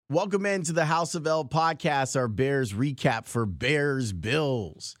Welcome into the House of L podcast, our Bears recap for Bears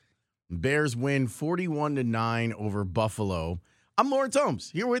Bills. Bears win 41-9 over Buffalo. I'm Lawrence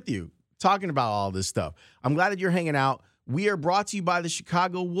Holmes here with you, talking about all this stuff. I'm glad that you're hanging out. We are brought to you by the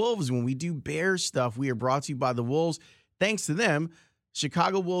Chicago Wolves. When we do Bears stuff, we are brought to you by the Wolves. Thanks to them,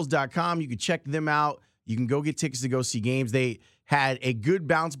 ChicagoWolves.com. You can check them out. You can go get tickets to go see games. They had a good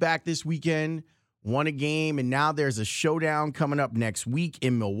bounce back this weekend, won a game, and now there's a showdown coming up next week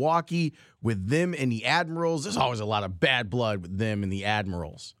in Milwaukee with them and the Admirals. There's always a lot of bad blood with them and the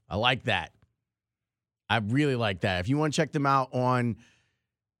Admirals. I like that. I really like that. If you want to check them out on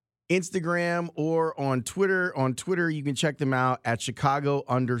Instagram or on Twitter, you can check them out at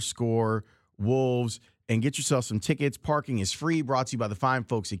Chicago_Wolves and get yourself some tickets. Parking is free, brought to you by the fine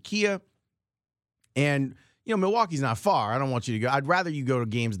folks at Kia. And, you know, Milwaukee's not far. I don't want you to go. I'd rather you go to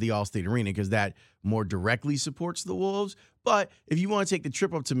games at the Allstate Arena because that more directly supports the Wolves. But if you want to take the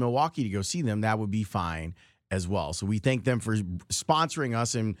trip up to Milwaukee to go see them, that would be fine as well. So we thank them for sponsoring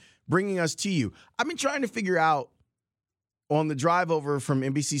us and bringing us to you. I've been trying to figure out on the drive over from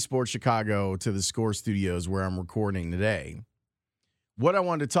NBC Sports Chicago to the Score Studios where I'm recording today what I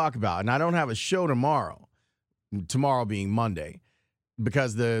wanted to talk about. And I don't have a show tomorrow being Monday,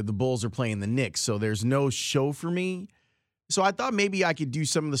 because the Bulls are playing the Knicks. So there's no show for me. So I thought maybe I could do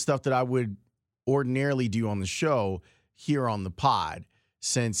some of the stuff that I would ordinarily do on the show here on the pod,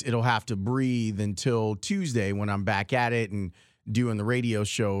 since it'll have to breathe until Tuesday when I'm back at it and doing the radio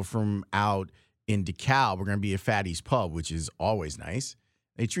show from out in DeKalb. We're going to be at Fatty's Pub, which is always nice.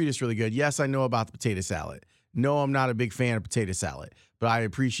 They treat us really good. Yes, I know about the potato salad. No, I'm not a big fan of potato salad, but I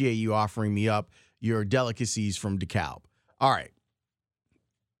appreciate you offering me up your delicacies from DeKalb. All right.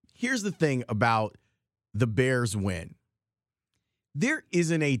 Here's the thing about the Bears win. There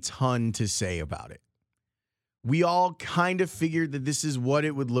isn't a ton to say about it. We all kind of figured that this is what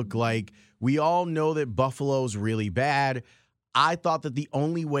it would look like. We all know that Buffalo's really bad. I thought that the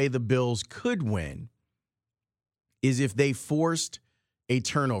only way the Bills could win is if they forced a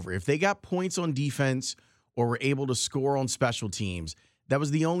turnover. If they got points on defense or were able to score on special teams, that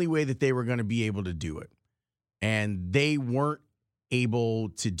was the only way that they were going to be able to do it. And they weren't able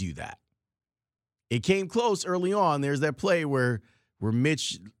to do that. It came close early on. There's that play where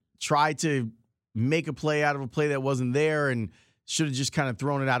Mitch tried to make a play out of a play that wasn't there and should have just kind of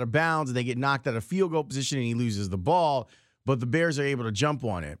thrown it out of bounds, and they get knocked out of field goal position and he loses the ball. But the Bears are able to jump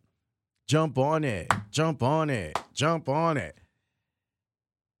on it.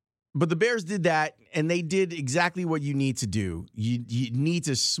 But the Bears did that, and they did exactly what you need to do. You need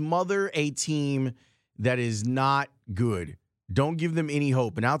to smother a team that is not good. Don't give them any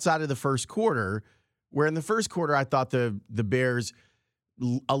hope. And outside of the first quarter, where in the first quarter I thought the Bears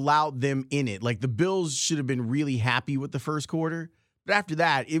allowed them in it. Like, the Bills should have been really happy with the first quarter. But after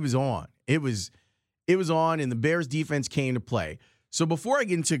that, it was on. It was on, and the Bears defense came to play. So before I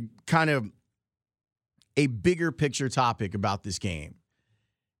get into kind of a bigger picture topic about this game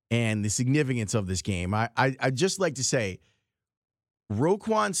and the significance of this game, I'd just like to say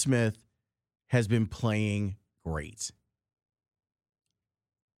Roquan Smith has been playing great.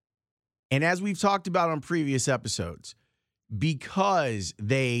 And as we've talked about on previous episodes, because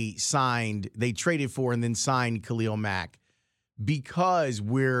they traded for and then signed Khalil Mack, because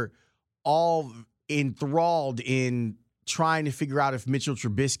we're all enthralled in trying to figure out if Mitchell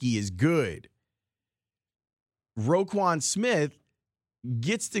Trubisky is good, Roquan Smith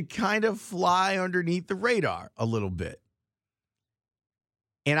gets to kind of fly underneath the radar a little bit.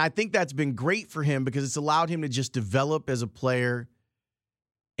 And I think that's been great for him because it's allowed him to just develop as a player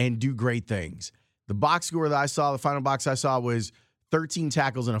and do great things. The box score that I saw, the final box I saw, was 13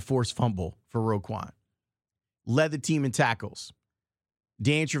 tackles and a forced fumble for Roquan. Led the team in tackles.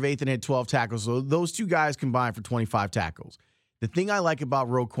 Dan Trevathan had 12 tackles. So those two guys combined for 25 tackles. The thing I like about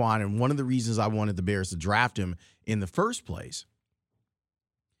Roquan, and one of the reasons I wanted the Bears to draft him in the first place,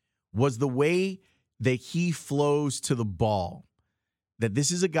 was the way that he flows to the ball. That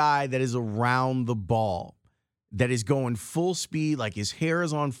this is a guy that is around the ball, that is going full speed, like his hair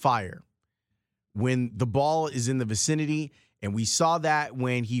is on fire when the ball is in the vicinity. And we saw that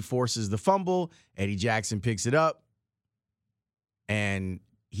when he forces the fumble, Eddie Jackson picks it up, and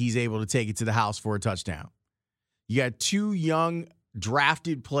he's able to take it to the house for a touchdown. You got two young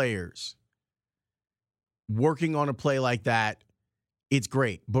drafted players working on a play like that. It's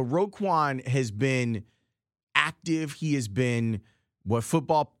great. But Roquan has been active. He has been what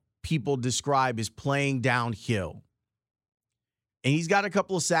football people describe as playing downhill. And he's got a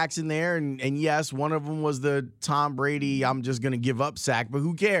couple of sacks in there. And yes, one of them was the Tom Brady, I'm just going to give up sack, but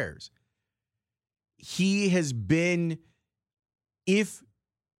who cares? He has been, if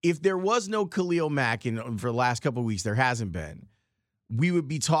if there was no Khalil Mack for the last couple of weeks, there hasn't been, we would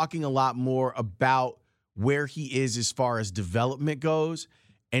be talking a lot more about where he is as far as development goes.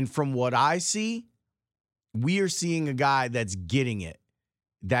 And from what I see, we are seeing a guy that's getting it,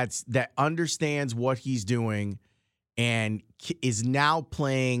 that understands what he's doing and is now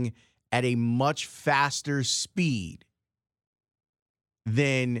playing at a much faster speed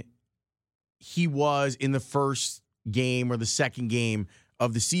than he was in the first game or the second game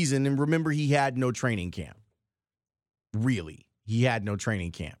of the season. And remember, he had no training camp. Really, he had no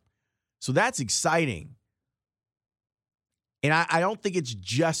training camp. So that's exciting. And I don't think it's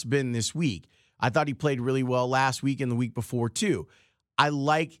just been this week. I thought he played really well last week and the week before too. I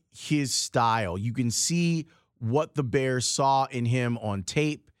like his style. You can see what the Bears saw in him on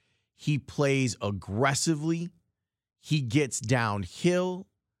tape. He plays aggressively. He gets downhill.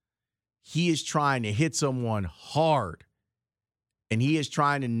 He is trying to hit someone hard. And he is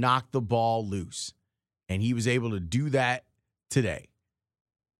trying to knock the ball loose. And he was able to do that today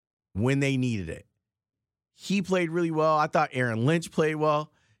when they needed it. He played really well. I thought Aaron Lynch played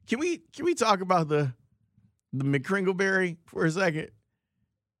well. Can we talk about the McCringleberry for a second?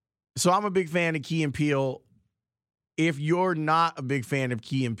 So I'm a big fan of Key and Peele. If you're not a big fan of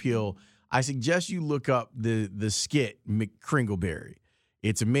Key and Peele, I suggest you look up the skit McCringleberry.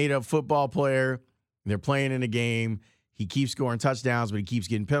 It's a made-up football player. They're playing in a game. He keeps scoring touchdowns, but he keeps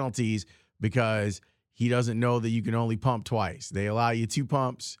getting penalties because he doesn't know that you can only pump twice. They allow you 2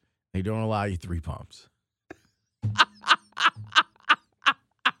 pumps. They don't allow you 3 pumps.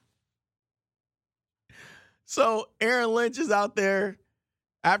 So Aaron Lynch is out there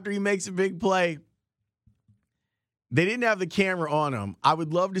after he makes a big play. They didn't have the camera on him. I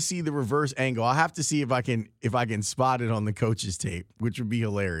would love to see the reverse angle. I'll have to see if I can spot it on the coach's tape, which would be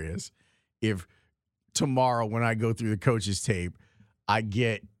hilarious. If tomorrow when I go through the coach's tape, I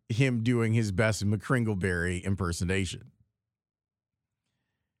get him doing his best McCringleberry impersonation.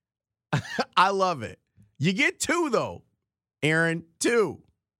 I love it. You get 2 though, Aaron, 2.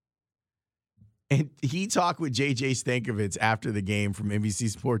 And he talked with J.J. Stankovitz after the game from NBC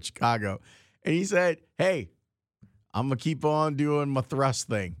Sports Chicago. And he said, hey, I'm going to keep on doing my thrust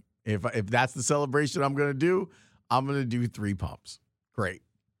thing. If that's the celebration I'm going to do, I'm going to do 3 pumps. Great.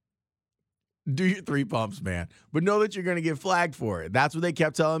 Do your 3 pumps, man. But know that you're going to get flagged for it. That's what they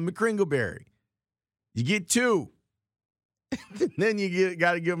kept telling McCringleberry. You get 2. Then you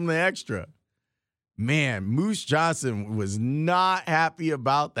got to give him the extra. Man, Moose Johnson was not happy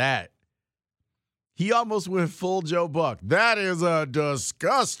about that. He almost went full Joe Buck. That is a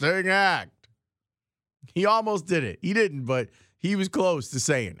disgusting act. He almost did it. He didn't, but he was close to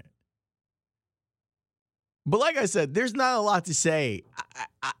saying it. But like I said, there's not a lot to say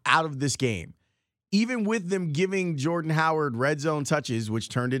out of this game. Even with them giving Jordan Howard red zone touches, which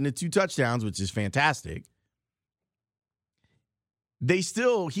turned into 2 touchdowns, which is fantastic, he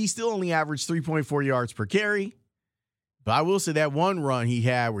still only averaged 3.4 yards per carry. But I will say that one run he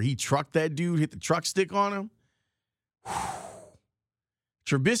had where he trucked that dude, hit the truck stick on him.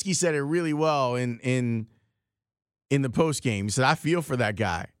 Trubisky said it really well in the postgame. He said, I feel for that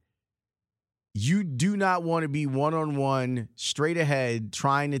guy. You do not want to be one-on-one, straight ahead,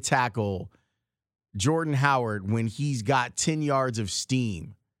 trying to tackle Jordan Howard when he's got 10 yards of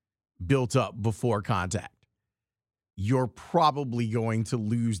steam built up before contact. You're probably going to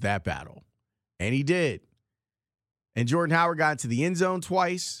lose that battle. And he did. And Jordan Howard got into the end zone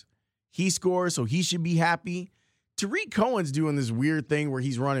twice. He scored, so he should be happy. Tariq Cohen's doing this weird thing where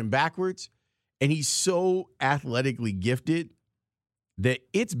he's running backwards, and he's so athletically gifted that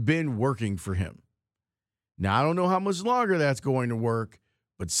it's been working for him. Now, I don't know how much longer that's going to work,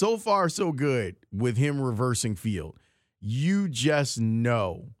 but so far, so good with him reversing field. You just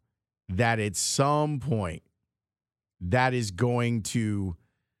know that at some point that is going to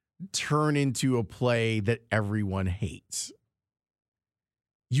turn into a play that everyone hates.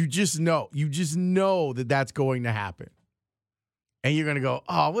 You just know that that's going to happen. And you're going to go,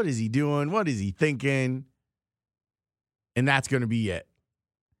 oh, what is he doing? What is he thinking? And that's going to be it.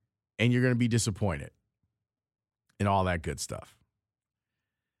 And you're going to be disappointed and all that good stuff.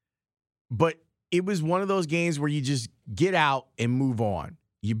 But it was one of those games where you just get out and move on.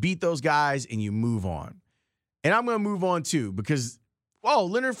 You beat those guys and you move on. And I'm going to move on too because,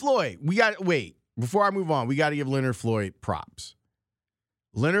 Leonard Floyd. Before I move on, we got to give Leonard Floyd props.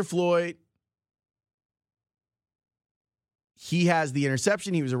 Leonard Floyd, he has the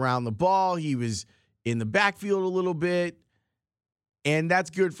interception. He was around the ball. He was in the backfield a little bit. And that's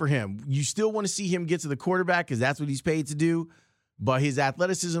good for him. You still want to see him get to the quarterback because that's what he's paid to do. But his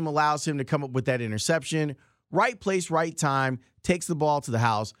athleticism allows him to come up with that interception right place, right time, takes the ball to the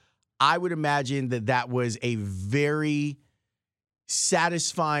house. I would imagine that was a very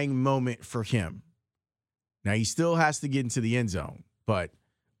satisfying moment for him. Now, he still has to get into the end zone, but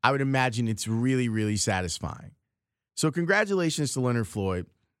I would imagine it's really, really satisfying. So congratulations to Leonard Floyd.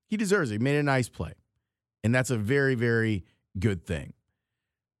 He deserves it. He made a nice play. And that's a very, very good thing.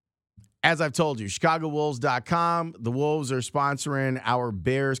 As I've told you, ChicagoWolves.com. The Wolves are sponsoring our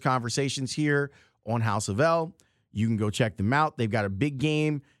Bears conversations here on House of L. You can go check them out. They've got a big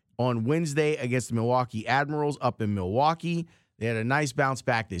game on Wednesday against the Milwaukee Admirals up in Milwaukee. They had a nice bounce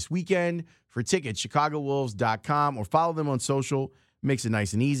back this weekend. For tickets, ChicagoWolves.com, or follow them on social. Makes it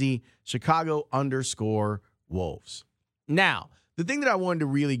nice and easy. Chicago_Wolves. Now, the thing that I wanted to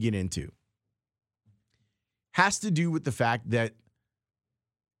really get into has to do with the fact that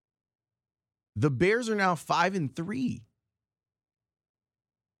the Bears are now 5-3.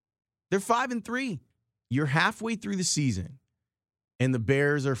 They're 5-3. You're halfway through the season, and the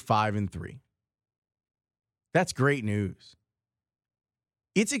Bears are 5-3. That's great news.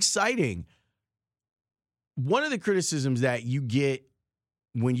 It's exciting. One of the criticisms that you get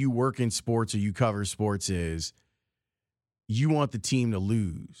when you work in sports or you cover sports is you want the team to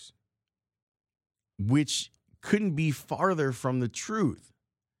lose, which couldn't be farther from the truth.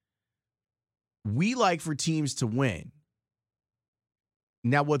 We like for teams to win.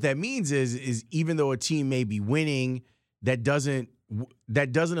 Now, what that means is even though a team may be winning, that doesn't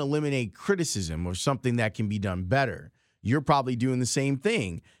eliminate criticism or something that can be done better. You're probably doing the same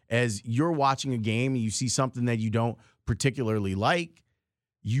thing as you're watching a game and you see something that you don't particularly like.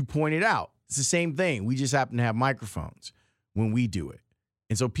 You point it out. It's the same thing. We just happen to have microphones when we do it.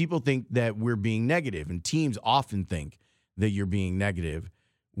 And so people think that we're being negative, and teams often think that you're being negative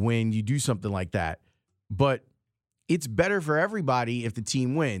when you do something like that. But it's better for everybody if the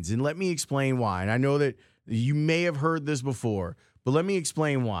team wins. And let me explain why. And I know that you may have heard this before, but let me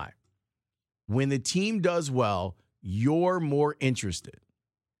explain why. When the team does well, you're more interested.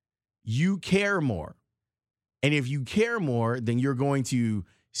 You care more. And if you care more, then you're going to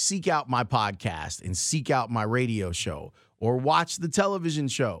seek out my podcast and seek out my radio show or watch the television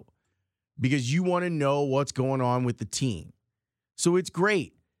show because you want to know what's going on with the team. So it's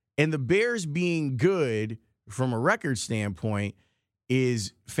great. And the Bears being good from a record standpoint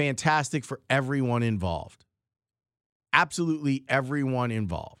is fantastic for everyone involved. Absolutely everyone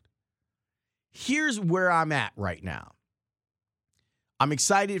involved. Here's where I'm at right now. I'm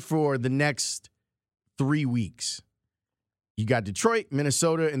excited for the next 3 weeks. You got Detroit,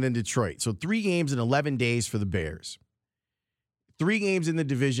 Minnesota, and then Detroit. So 3 games in 11 days for the Bears. 3 games in the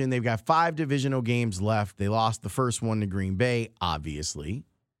division. They've got 5 divisional games left. They lost the first one to Green Bay, obviously.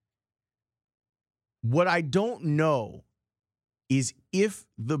 What I don't know is if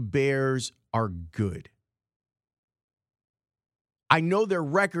the Bears are good. I know their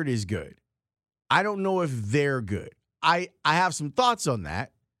record is good. I don't know if they're good. I have some thoughts on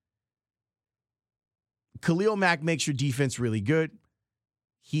that. Khalil Mack makes your defense really good.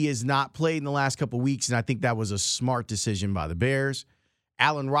 He has not played in the last couple of weeks, and I think that was a smart decision by the Bears.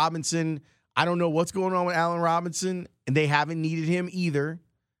 Allen Robinson, I don't know what's going on with Allen Robinson, and they haven't needed him either.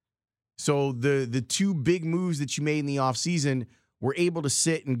 So the 2 big moves that you made in the offseason were able to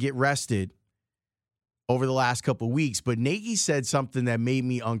sit and get rested over the last couple of weeks. But Nagy said something that made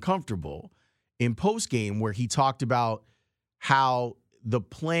me uncomfortable in postgame, where he talked about how the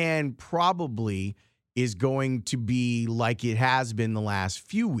plan probably is going to be like it has been the last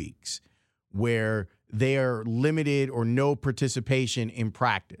few weeks, where they are limited or no participation in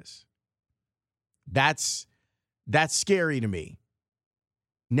practice. That's scary to me.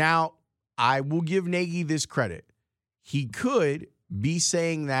 Now, I will give Nagy this credit. He could be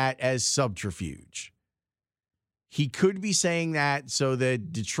saying that as subterfuge. He could be saying that so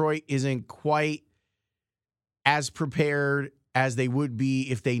that Detroit isn't quite as prepared as they would be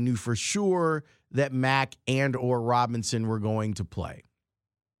if they knew for sure that Mack and or Robinson were going to play.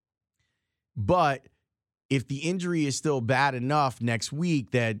 But if the injury is still bad enough next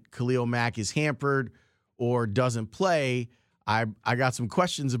week that Khalil Mack is hampered or doesn't play, I got some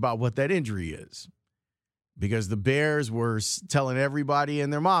questions about what that injury is. Because the Bears were telling everybody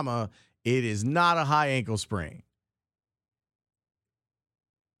and their mama it is not a high ankle sprain.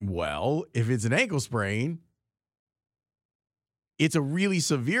 Well, if it's an ankle sprain, it's a really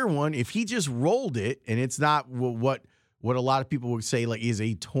severe one. If he just rolled it and it's not what a lot of people would say like is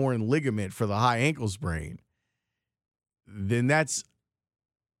a torn ligament for the high ankle sprain, then that's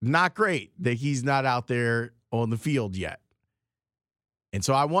not great that he's not out there on the field yet. And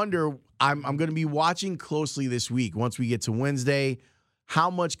so I wonder, I'm going to be watching closely this week once we get to Wednesday,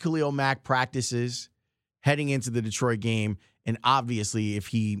 how much Khalil Mack practices heading into the Detroit game, and obviously if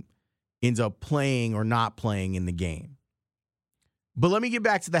he ends up playing or not playing in the game. But let me get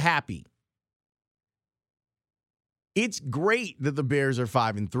back to the happy. It's great that the Bears are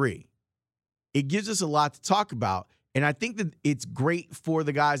 5-3. It gives us a lot to talk about, and I think that it's great for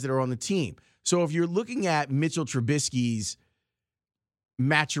the guys that are on the team. So if you're looking at Mitchell Trubisky's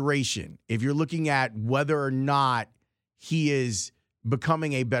maturation, if you're looking at whether or not he is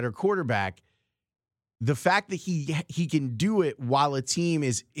becoming a better quarterback, the fact that he can do it while a team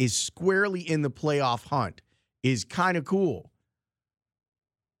is squarely in the playoff hunt is kind of cool.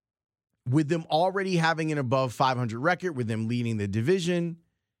 With them already having an above 500 record, with them leading the division,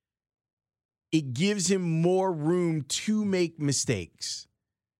 it gives him more room to make mistakes.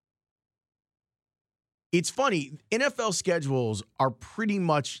 It's funny, NFL schedules are pretty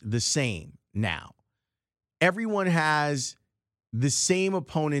much the same now. Everyone has the same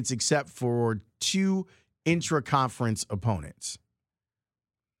opponents except for 2 intra-conference opponents.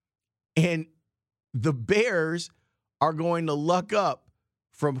 And the Bears are going to luck up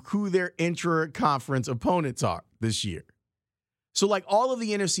from who their intra-conference opponents are this year. So like all of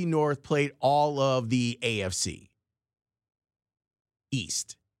the NFC North played all of the AFC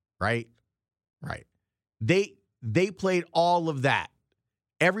East, right? Right. They played all of that.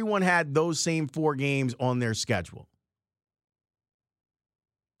 Everyone had those same 4 games on their schedule.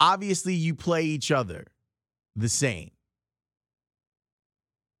 Obviously, you play each other the same.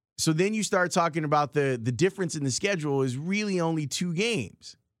 So then you start talking about the difference in the schedule is really only 2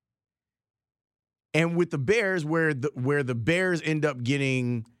 games. And with the Bears, where the Bears end up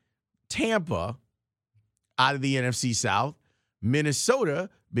getting Tampa out of the NFC South, Minnesota,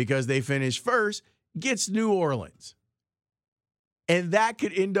 because they finished first, gets New Orleans. And that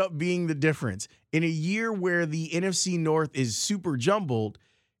could end up being the difference. In a year where the NFC North is super jumbled,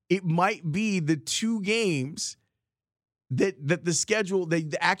 it might be the 2 games that the schedule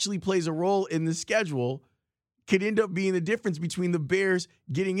that actually plays a role in the schedule could end up being the difference between the Bears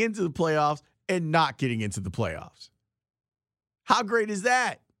getting into the playoffs and not getting into the playoffs. How great is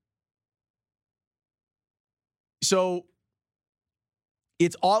that? So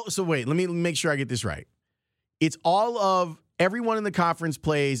wait, let me make sure I get this right. It's all of everyone in the conference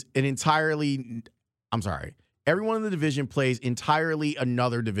plays everyone in the division plays entirely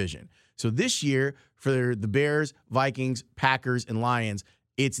another division. So this year, for the Bears, Vikings, Packers, and Lions,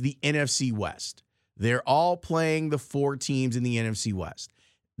 it's the NFC West. They're all playing the 4 teams in the NFC West.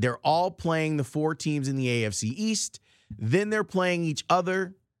 They're all playing the 4 teams in the AFC East. Then they're playing each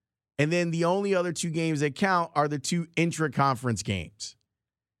other. And then the only other 2 games that count are the 2 intra-conference games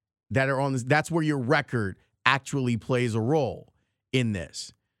that are on this. That's where your record actually plays a role in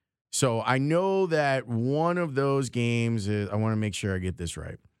this. So I know that one of those games is, I want to make sure I get this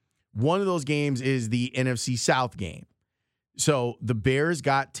right. One of those games is the NFC South game. So the Bears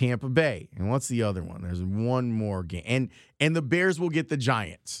got Tampa Bay. And what's the other one? There's one more game. And the Bears will get the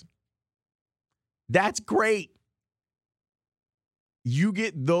Giants. That's great. You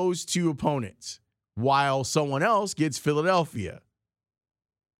get those 2 opponents while someone else gets Philadelphia.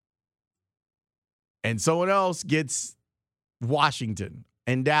 And someone else gets Washington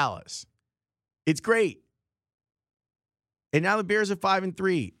and Dallas. It's great. And now the Bears are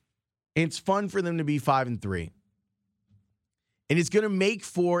 5-3. And it's fun for them to be 5-3. And it's going to make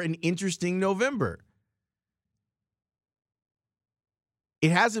for an interesting November.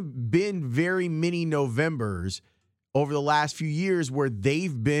 It hasn't been very many Novembers over the last few years where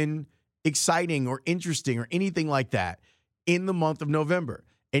they've been exciting or interesting or anything like that in the month of November.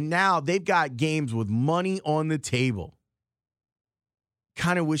 And now they've got games with money on the table.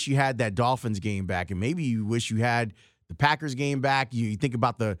 Kind of wish you had that Dolphins game back, and maybe you wish you had the Packers game back. You think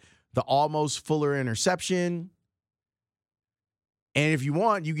about the almost Fuller interception. And if you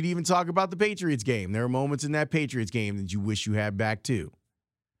want, you could even talk about the Patriots game. There are moments in that Patriots game that you wish you had back too.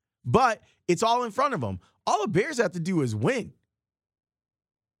 But it's all in front of them. All the Bears have to do is win.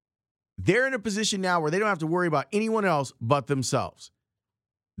 They're in a position now where they don't have to worry about anyone else but themselves.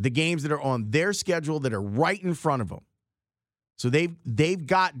 The games that are on their schedule that are right in front of them. So they've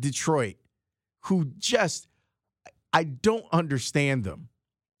got Detroit, who just, I don't understand them.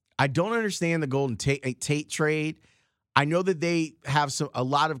 I don't understand the Golden Tate trade. I know that they have a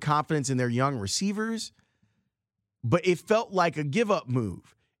lot of confidence in their young receivers, but it felt like a give-up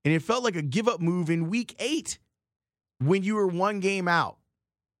move. And it felt like a give-up move in week 8 when you were 1 game out.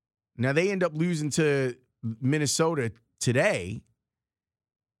 Now, they end up losing to Minnesota today.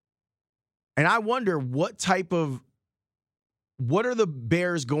 And I wonder what are the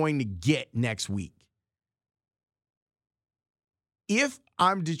Bears going to get next week? If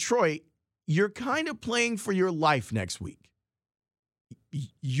I'm Detroit, you're kind of playing for your life next week.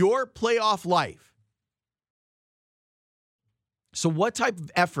 Your playoff life. So what type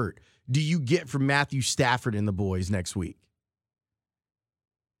of effort do you get from Matthew Stafford and the boys next week?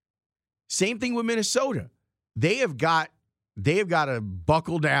 Same thing with Minnesota. They have got to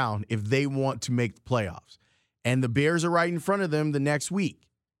buckle down if they want to make the playoffs. And the Bears are right in front of them the next week.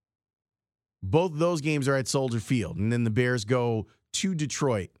 Both of those games are at Soldier Field. And then the Bears go to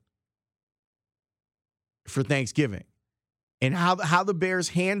Detroit for Thanksgiving. And how the Bears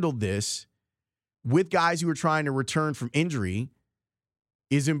handled this with guys who are trying to return from injury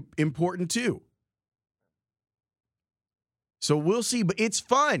is important too. So we'll see. But it's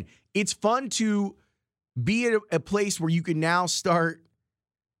fun. It's fun to be at a place where you can now start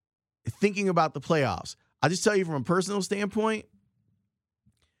thinking about the playoffs. I'll just tell you from a personal standpoint,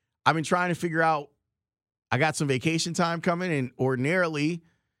 I've been trying to figure out, I got some vacation time coming, and ordinarily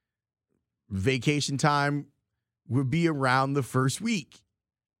vacation time would be around the first week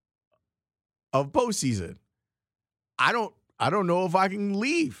of postseason. I don't know if I can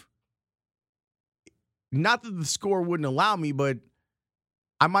leave. Not that the score wouldn't allow me, but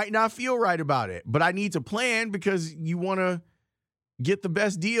I might not feel right about it. But I need to plan because you want to get the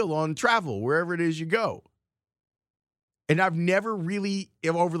best deal on travel wherever it is you go. And I've never really,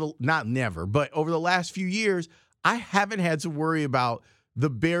 over the last few years, I haven't had to worry about the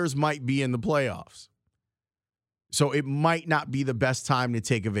Bears might be in the playoffs. So it might not be the best time to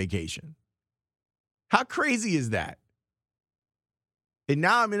take a vacation. How crazy is that? And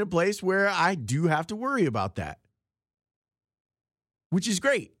now I'm in a place where I do have to worry about that, which is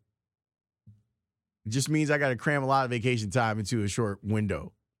great. It just means I got to cram a lot of vacation time into a short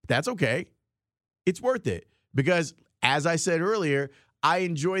window. That's okay. It's worth it because, as I said earlier, I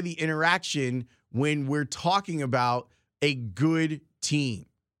enjoy the interaction when we're talking about a good team.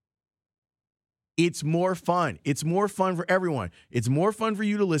 It's more fun. It's more fun for everyone. It's more fun for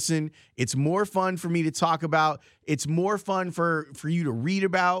you to listen. It's more fun for me to talk about. It's more fun for you to read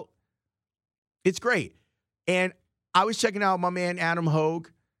about. It's great. And I was checking out my man Adam Hogue,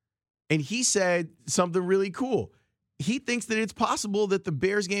 and he said something really cool. He thinks that it's possible that the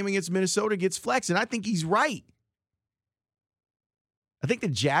Bears game against Minnesota gets flexed, and I think he's right. I think the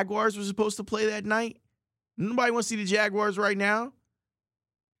Jaguars were supposed to play that night. Nobody wants to see the Jaguars right now.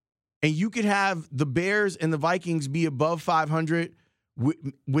 And you could have the Bears and the Vikings be above 500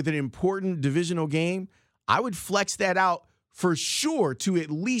 with an important divisional game. I would flex that out for sure to at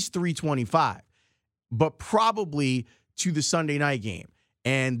least 325, but probably to the Sunday night game.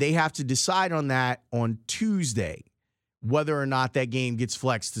 And they have to decide on that on Tuesday, whether or not that game gets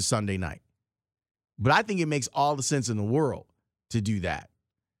flexed to Sunday night. But I think it makes all the sense in the world to do that.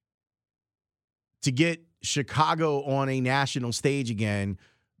 To get Chicago on a national stage again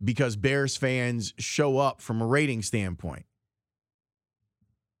because Bears fans show up from a rating standpoint.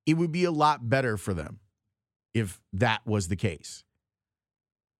 It would be a lot better for them if that was the case.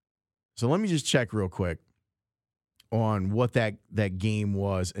 So let me just check real quick on what that game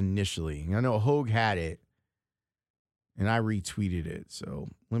was initially. I know Hogue had it, and I retweeted it. So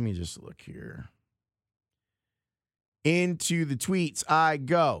let me just look here. Into the tweets I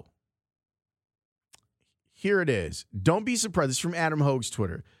go. Here it is. Don't be surprised. This is from Adam Hogue's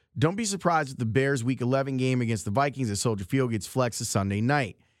Twitter. Don't be surprised if the Bears' Week 11 game against the Vikings at Soldier Field gets flexed to Sunday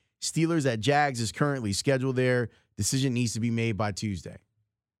night. Steelers at Jags is currently scheduled there. Decision needs to be made by Tuesday.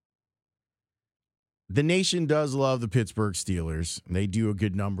 The nation does love the Pittsburgh Steelers. They do a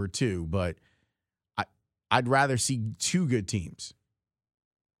good number too, but I'd rather see two good teams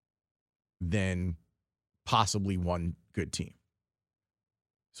than possibly one good team.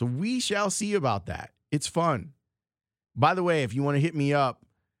 So we shall see about that. It's fun. By the way, if you want to hit me up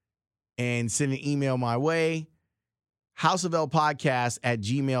and send an email my way,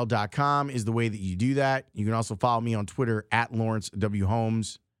 houseoflpodcast@gmail.com is the way that you do that. You can also follow me on Twitter @Lawrence W.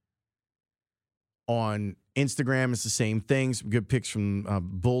 Holmes. On Instagram, it's the same thing. Some good pics from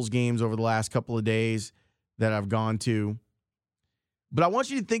Bulls games over the last couple of days that I've gone to. But I want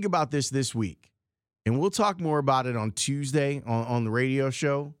you to think about this week, and we'll talk more about it on Tuesday on the radio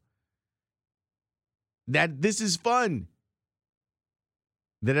show. That this is fun.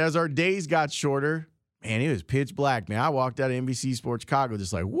 That as our days got shorter, man, it was pitch black, man. I walked out of NBC Sports Chicago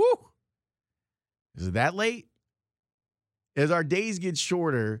just like, woo, is it that late? As our days get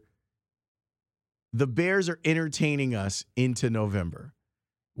shorter, the Bears are entertaining us into November,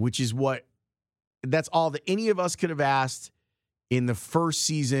 which is that's all that any of us could have asked in the first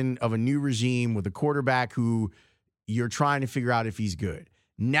season of a new regime with a quarterback who you're trying to figure out if he's good.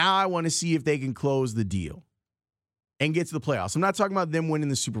 Now I want to see if they can close the deal. and get to the playoffs. I'm not talking about them winning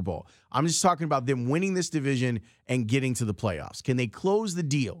the Super Bowl. I'm just talking about them winning this division and getting to the playoffs. Can they close the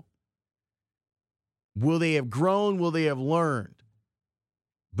deal? Will they have grown? Will they have learned?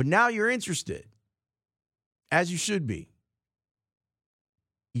 But now you're interested, as you should be.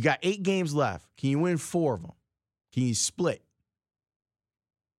 You got 8 games left. Can you win 4 of them? Can you split?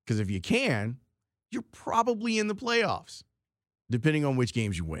 Because if you can, you're probably in the playoffs, depending on which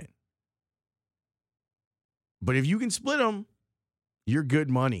games you win. But if you can split them, you're good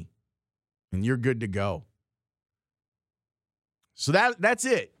money, and you're good to go. So that's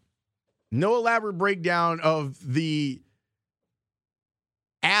it. No elaborate breakdown of the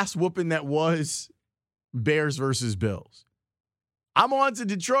ass whooping that was Bears versus Bills. I'm on to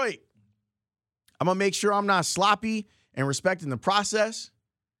Detroit. I'm going to make sure I'm not sloppy and respecting the process.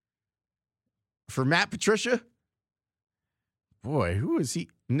 For Matt Patricia, boy, who is he?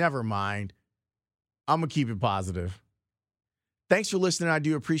 Never mind. I'm going to keep it positive. Thanks for listening. I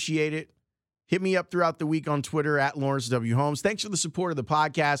do appreciate it. Hit me up throughout the week on Twitter at Lawrence W. Holmes. Thanks for the support of the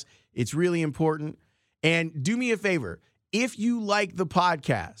podcast. It's really important. And do me a favor. If you like the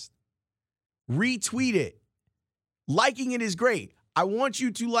podcast, retweet it. Liking it is great. I want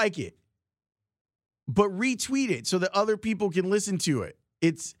you to like it. But retweet it so that other people can listen to it.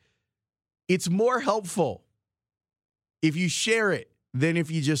 It's more helpful if you share it than if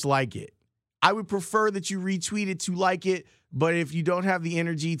you just like it. I would prefer that you retweet it to like it, but if you don't have the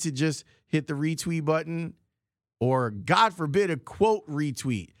energy to just hit the retweet button, or God forbid, a quote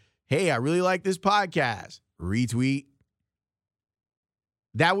retweet. Hey, I really like this podcast. Retweet.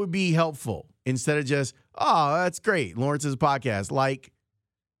 That would be helpful instead of just, oh, that's great. Lawrence's podcast. Like,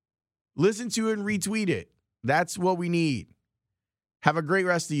 listen to it and retweet it. That's what we need. Have a great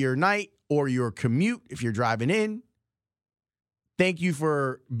rest of your night or your commute if you're driving in. Thank you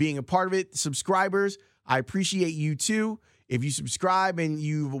for being a part of it. Subscribers, I appreciate you too. If you subscribe and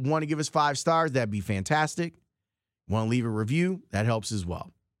you want to give us 5 stars, that'd be fantastic. Want to leave a review? That helps as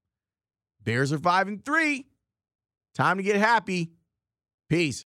well. Bears are 5-3. Time to get happy. Peace.